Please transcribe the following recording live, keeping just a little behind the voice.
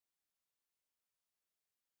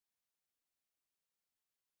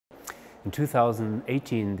In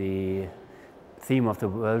 2018, the theme of the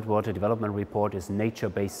World Water Development Report is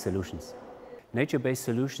nature-based solutions. Nature-based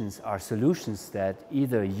solutions are solutions that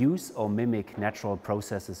either use or mimic natural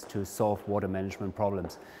processes to solve water management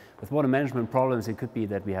problems. With water management problems, it could be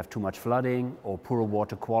that we have too much flooding or poor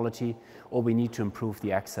water quality, or we need to improve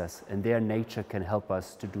the access, and there nature can help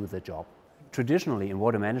us to do the job. Traditionally, in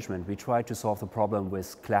water management, we try to solve the problem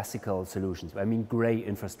with classical solutions. I mean, gray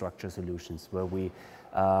infrastructure solutions, where we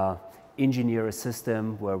engineer a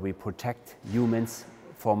system where we protect humans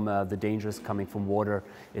from the dangers coming from water,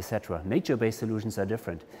 etc. Nature-based solutions are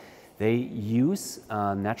different. They use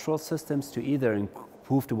natural systems to either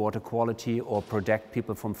improve the water quality or protect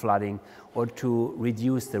people from flooding or to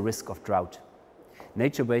reduce the risk of drought.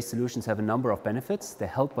 Nature-based solutions have a number of benefits. They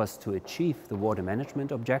help us to achieve the water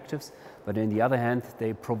management objectives, but on the other hand,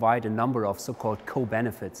 they provide a number of so-called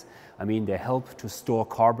co-benefits. I mean, they help to store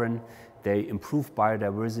carbon, they improve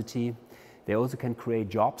biodiversity, they also can create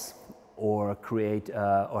jobs or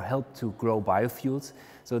help to grow biofuels.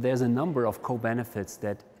 So there's a number of co-benefits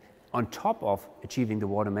that, on top of achieving the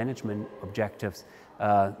water management objectives,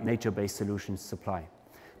 nature-based solutions supply.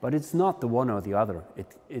 But it's not the one or the other.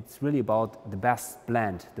 It's really about the best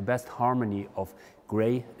blend, the best harmony of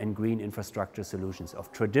gray and green infrastructure solutions,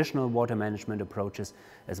 of traditional water management approaches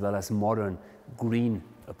as well as modern green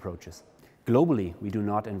approaches. Globally, we do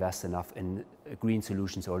not invest enough in green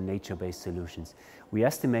solutions or nature-based solutions. We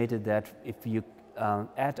estimated that if you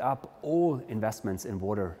add up all investments in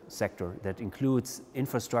water sector, that includes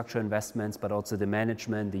infrastructure investments, but also the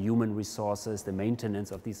management, the human resources, the maintenance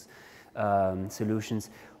of these solutions,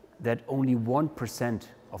 that only 1%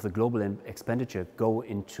 of the global expenditure go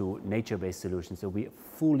into nature-based solutions. So we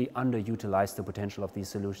fully underutilize the potential of these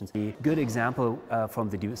solutions. A good example from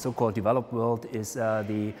the so-called developed world is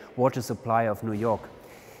the water supply of New York.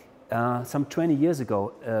 Some 20 years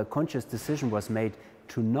ago, a conscious decision was made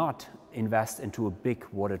to not invest into a big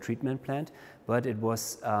water treatment plant, but it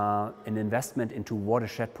was an investment into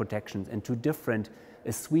watershed protection, into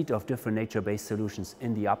a suite of different nature-based solutions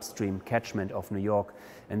in the upstream catchment of New York.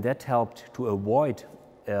 And that helped to avoid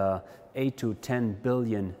 $8 to $10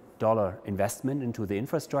 billion investment into the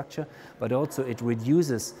infrastructure, but also it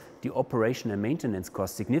reduces the operation and maintenance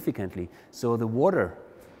costs significantly. So the water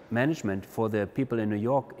management for the people in New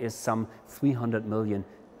York is some $300 million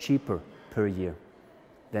cheaper per year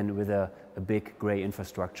than with a big gray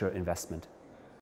infrastructure investment.